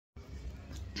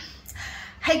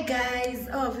Hi guys,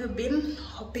 how have you been?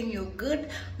 Hoping you're good.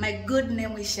 My good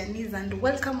name is Shanice and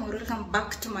welcome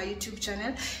back to my YouTube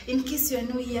channel. In case you're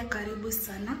new here, karibu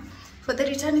sana. For the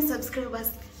returning subscribers,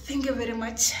 thank you very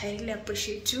much. I really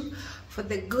appreciate you for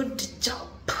the good job.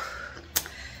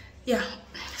 Yeah,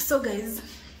 so guys,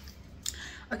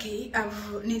 okay,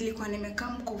 nilikuwa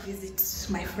nimekam ko visit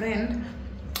my friend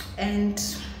and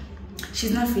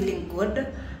she's not feeling good.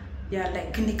 Yeah,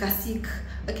 like nikasik.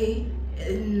 Okay,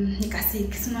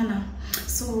 nikasik.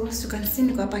 So as you can see,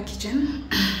 niko hapa kitchen.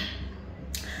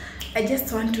 I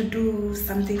just want to do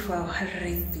something for her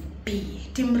recipe.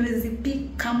 Team recipe,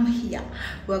 come here.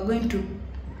 We're going to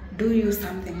do you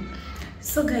something.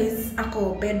 So guys,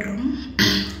 ako bedroom.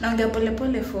 Naongea pole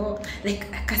pole for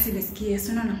like kasi nisikie.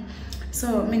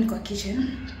 So mimi niko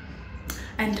kitchen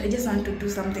and I just want to do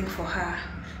something for her.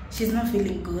 She's not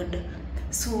feeling good.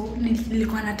 So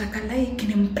nilikuwa nataka like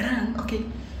nimprank. Okay,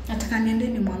 nataka niende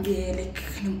nimwambie like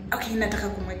okay, nataka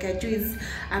kumwekea juice.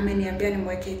 Ameniambia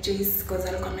nimwekee juice because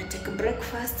alikuwa ametake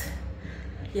breakfast.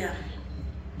 Yeah.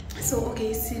 So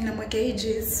okay, si namwekea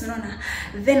juice, unaona,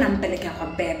 then nampelekea kwa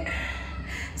bed.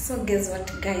 So guess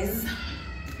what guys,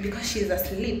 because she's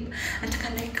asleep, nataka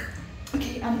like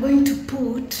okay, I'm going to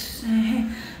put what?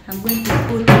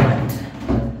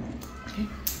 Okay,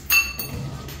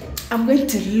 I'm going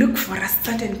to look for a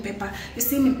certain pepper. You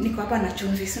see, niko hapa na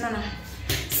chumvi,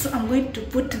 so I'm going to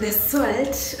put the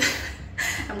salt.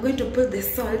 I'm going to put the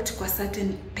salt kwa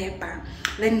certain pepper.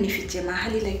 Then nifiche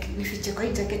mahali, like nifiche kwa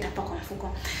hii jacket hapa kwa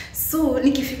mfuko. So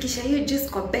nikifikisha hiyo juice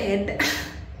kwa bed,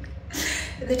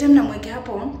 the time namwekea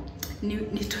hapo,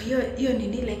 nito hiyo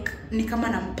nini like ni kama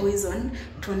na poison,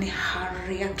 tuone her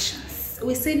reactions.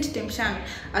 We said temshang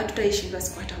hatutaishindwa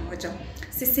siku hata moja.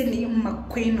 Sisi ni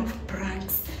queen of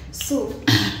pranks. So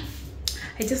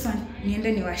I just want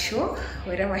niende niwashow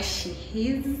wherever she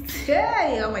is.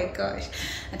 Hey, oh my gosh.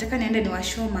 Nataka niende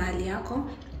niwashow mahali yako.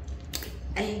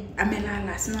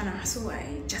 Amelala, so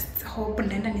I just hope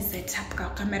naenda ni set up ka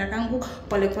kamera kangu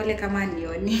pole pole kama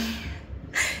nioni.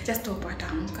 Just hope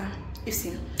ataamka. You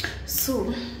see.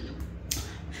 So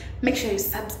make sure you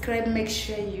subscribe, make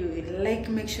sure you like,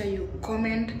 make sure you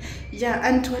comment. Yeah,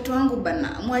 and watu wangu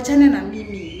bana, muachane na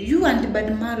mimi. You and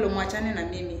Badmalo muachane na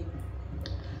mimi.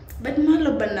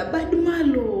 Badmalo bana,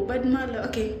 Badmalo.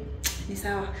 Okay, ni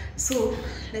sawa. So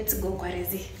let's go kwa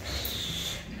rezi.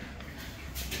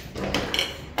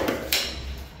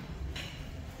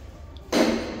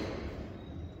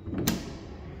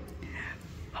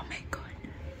 Oh my god.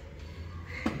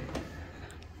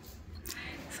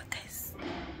 So guys,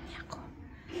 yako.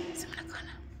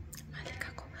 Simnakona.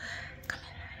 Malikako.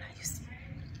 Kamera, you see.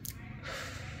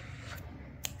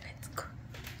 Let's go.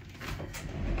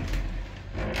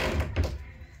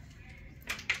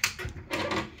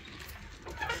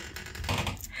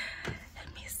 Let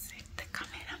me set the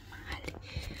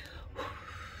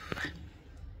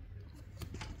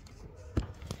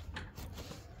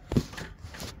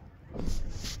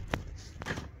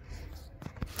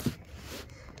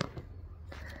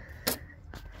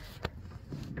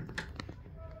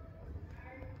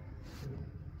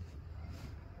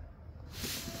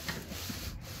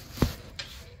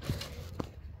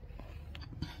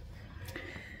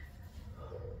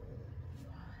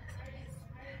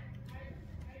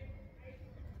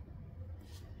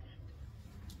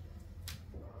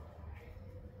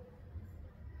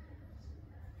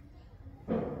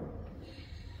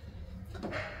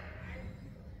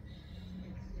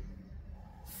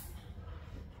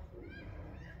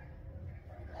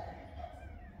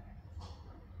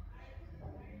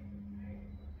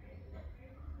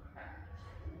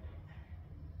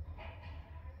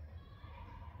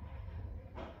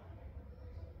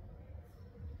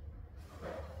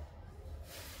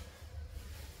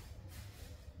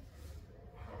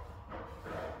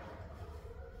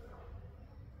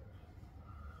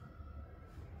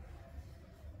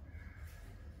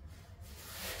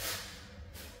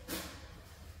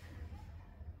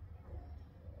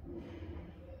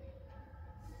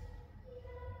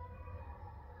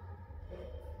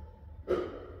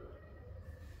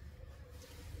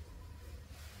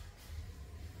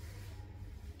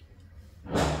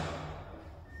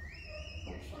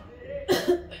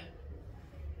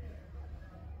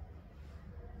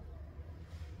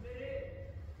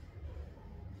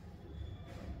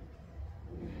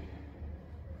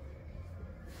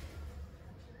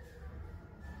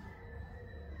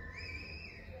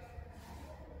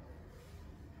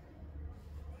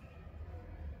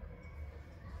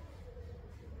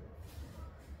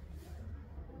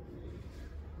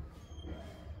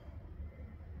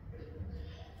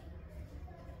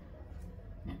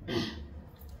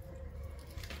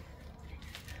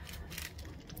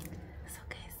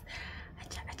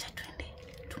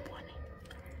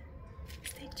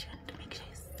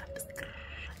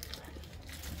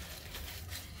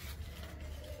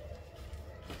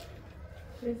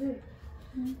Hizi.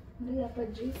 Ndio hapa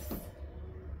juice.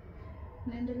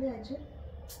 Naendeleaje?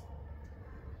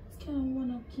 Sikia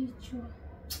naumwa kichwa.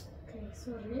 Okay,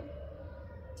 sorry.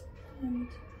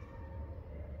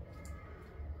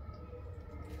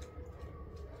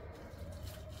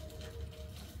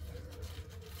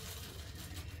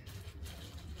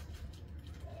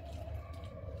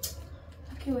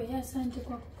 Okay, asante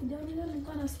kwa kukuja.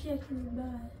 Nilikuwa nasikia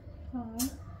vibaya.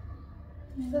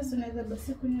 Sasa unaweza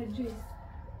basi kunywa juice.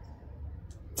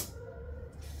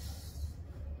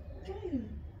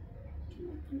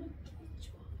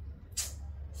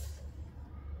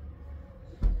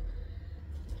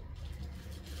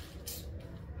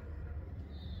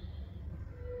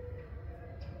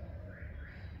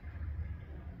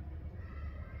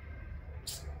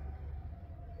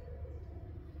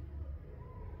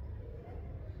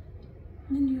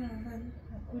 Nini unafanya?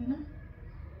 Hakuna.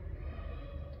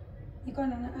 Niko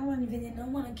na ama ni venye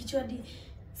naumwa na kichwa hadi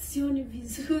sioni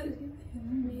vizuri.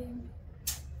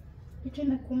 Kichwa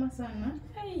inakuuma sana.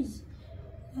 Hey.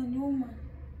 Nauma.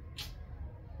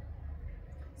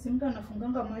 Si mtu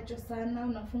anafunganga macho sana,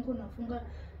 unafunga,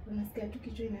 unasikia tu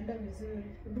kichwa inaenda vizuri.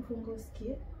 Hebu funga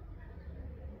usikie.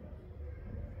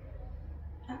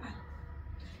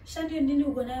 Shani nini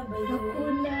uko nayo by the way?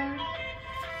 Hakuna.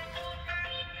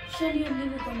 Shani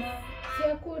nini uko nayo? Si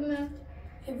hakuna.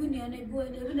 Hebu nione hebu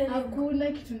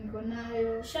Hakuna kitu niko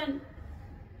nayo. Shani.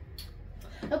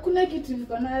 Hakuna kitu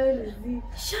niko nayo Lizzy.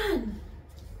 Shani.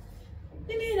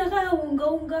 Nini inakaa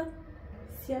unga?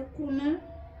 Si hakuna.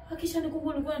 Akisha nikungu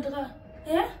ulikuwa unataka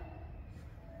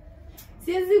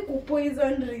Siwezi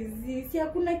kupoison Lizzy. Si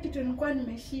hakuna kitu nilikuwa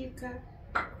nimeshika.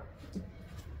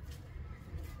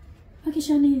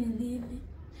 Akisha nini?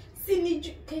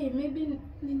 Okay, maybe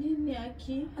ni nini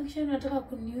aki? Akisha unataka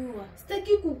kuniua.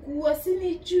 Sitaki kukua, si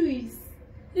ni juice.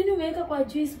 Nini umeweka kwa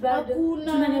juice bado?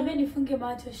 Hakuna. Tunaniambia nifunge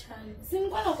macho Shani. Si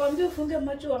nilikuwa nakwambia ufunge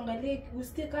macho uangalie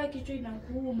usikie kama kichwa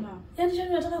inakuuma. Yaani Shani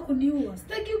unataka kuniua?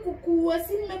 Sitaki kukua,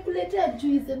 si nimekuletea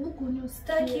juice, hebu kunywa.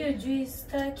 Sitaki hiyo juice,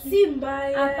 sitaki. Si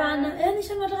mbaya. Hapana, yaani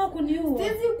Shani unataka kuniua?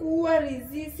 Siwezi kuua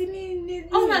Lizzy, si ni.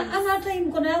 Ama hata hii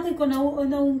mkono yako iko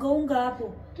na unga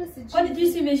hapo. Kwani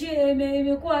juice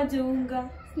imekuwa aje unga?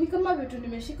 Ni kama vitu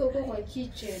nimeshika huko kwa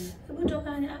kitchen. Hebu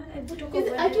toka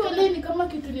uende. Ati wale ni kama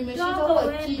kitu nimeshika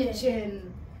kwa kitchen.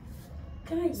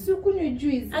 Kai, si kunywa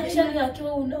juice. Actually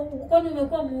akiwa kwani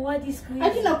umekuwa muuaji siku hizi.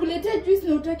 Ati nakuletea juice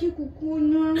na utaki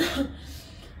kukunywa.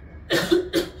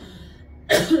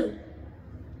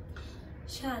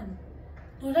 Shan,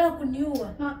 unataka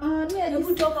kuniua?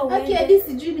 Hebu toka uende. Aki hadi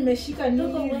sijui nimeshika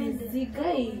nini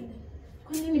zigai.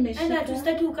 Kwani nimeshika? Enda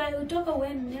tusitaki utoka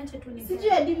uende, niache tu nikae. Sijui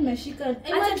hadi nimeshika.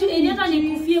 Acha tu nienda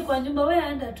nikufie kwa nyumba, wewe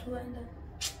enda tu enda.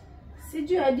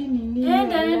 Sijui hadi nini.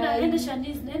 Enda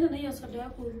Shanice, nenda na hiyo soda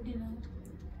yako urudi na.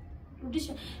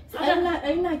 Rudisha.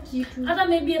 Haina kitu. Hata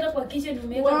maybe hata kwa kitchen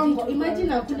umeweka vitu. Imagine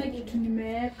hakuna kitu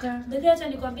nimeweka. Basi acha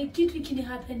nikwambie kitu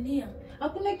kinihapenia.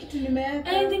 Hakuna kitu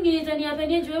nimeweka. Anything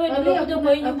inanihapenia juu wewe nimekuja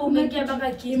kwa hii nyumba umeingia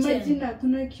mpaka kitchen. Imagine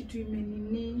hakuna kitu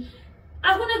imenini.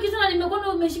 Hakuna kitu na nimekuona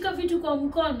umeshika vitu kwa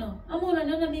mkono. Ama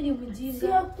unaniona mimi ni mjinga? Si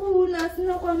hakuna,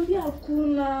 sina kwambia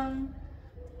hakuna.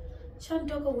 Shan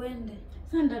toka uende.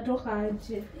 Sasa ndatoka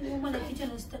aje? Mama na kitchen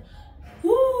na sita.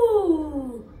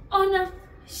 Ona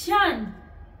Shan.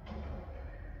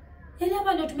 Yaani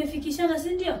hapa ndio tumefikishana,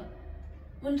 si ndio?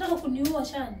 Unataka kuniua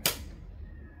Shan?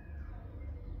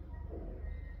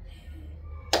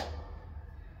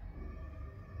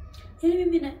 Yaani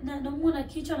mimi namuona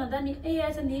kichwa nadhani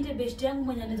hata niite best yangu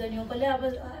mwenye anaweza niokolea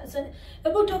hapa.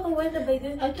 Hebu toka uende by the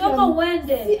way. Toka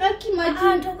uende. Si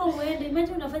imagine. Toka uende.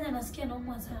 Imagine unafanya nasikia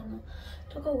naumwa sana.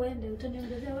 Toka uende,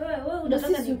 utaniongezea wewe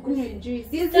unataka nikunywe juice.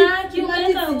 Sitaki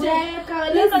umeka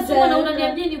sijaeka. Leka sumu na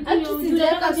unaniambia nikunywe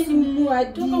sijaeka sumu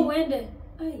hadi. Toka uende.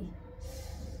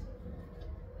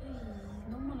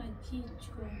 Naumwa na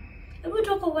kichwa. Hebu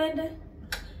toka uende.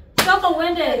 Toka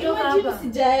uende, toka hapa.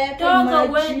 Sijaeka. Toka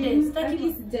uende.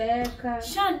 Sitaki sijaeka.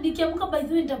 Shan, nikiamka by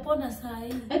the way nitapona saa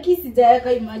hii. Aki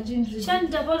sijaeka imagine. Shan,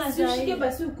 nitapona saa hii. Ushike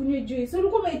basi ukunywe juice. So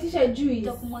ulikuwa umeitisha juice.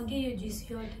 Nitakumwagia hiyo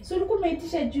juice yote. So ulikuwa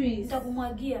umeitisha juice.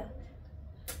 Nitakumwagia.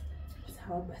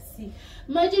 Sawa basi.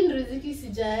 Imagine riziki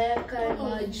sijaeka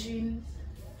imagine.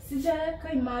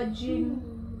 Sijaeka imagine.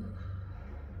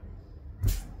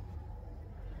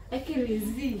 Aki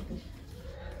riziki.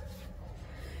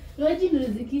 Imagine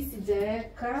riziki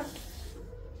sijaeka.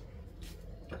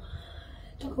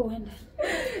 Toka uende.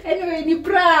 Anyway, ni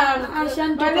prank. Shan,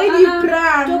 Ni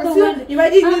prank.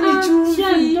 Imagine ni chumvi.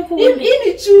 Hii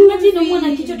ni chumvi. Imagine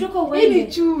umeona kichwa toka uende. Hii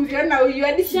ni chumvi. Ana huyu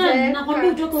hadi Shan,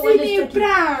 nakwambia utoka uende. Ni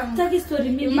prank. Taki story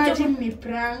mimi. Imagine ni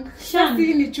prank. Shan,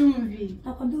 hii ni chumvi.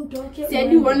 Nakwambia utoke. Si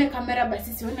hadi uone kamera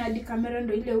basi sione hadi kamera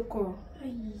ndo ile huko.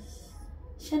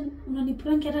 Shan,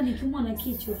 unaniprank hata nikiumwa na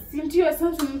kichwa. Si ndio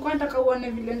sasa mko nataka uone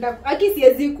vile ndako. Aki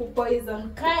siwezi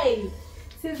kupoison. Kai.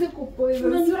 Siwezi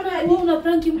kupoison. Una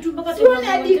prank mtu mpaka sione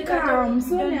hadi kama.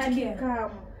 Sione hadi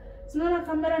kama. Sinaona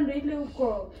kamera ndo ile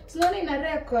huko. Sinaona ina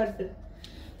record.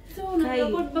 So una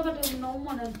record mpaka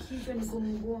unaumwa na kichwa niko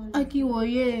mgonjwa. Aki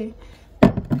woye.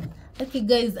 Okay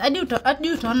guys, hadi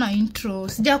utaona intro.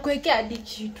 Sijakuwekea hadi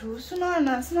kitu.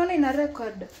 Sinaona ina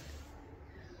record.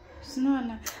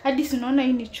 Sinaona. Hadi sinaona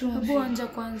hii ni chumvi. Hebu anja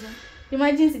kwanza.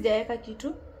 Imagine sijaweka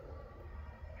kitu.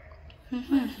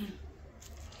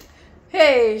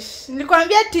 Hey,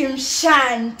 nilikwambia Team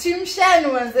Shan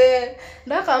mwanze.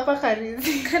 Ndaka hapa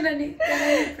karizi. Kana ni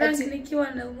prank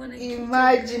nikiwa na umona kichwa.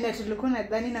 Imagine tulikuwa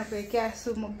nadhani na kuwekea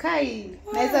sumu. Kai.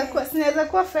 Naweza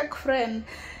kuwa fake friend.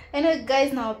 Anyway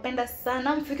guys, nawapenda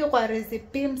sana. Mfike kwa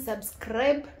recipe,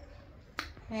 subscribe.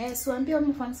 Siwaambie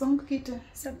mfans wangu kitu.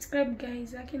 Subscribe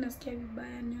guys, lakini nasikia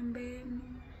vibaya niombeeni.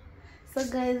 So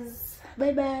guys,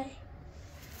 bye bye.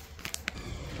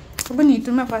 Hebu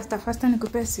nitume faster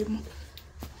nikupe simu.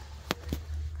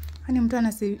 Hani mtu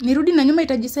anasave. Nirudi na nyuma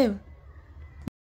itajisave.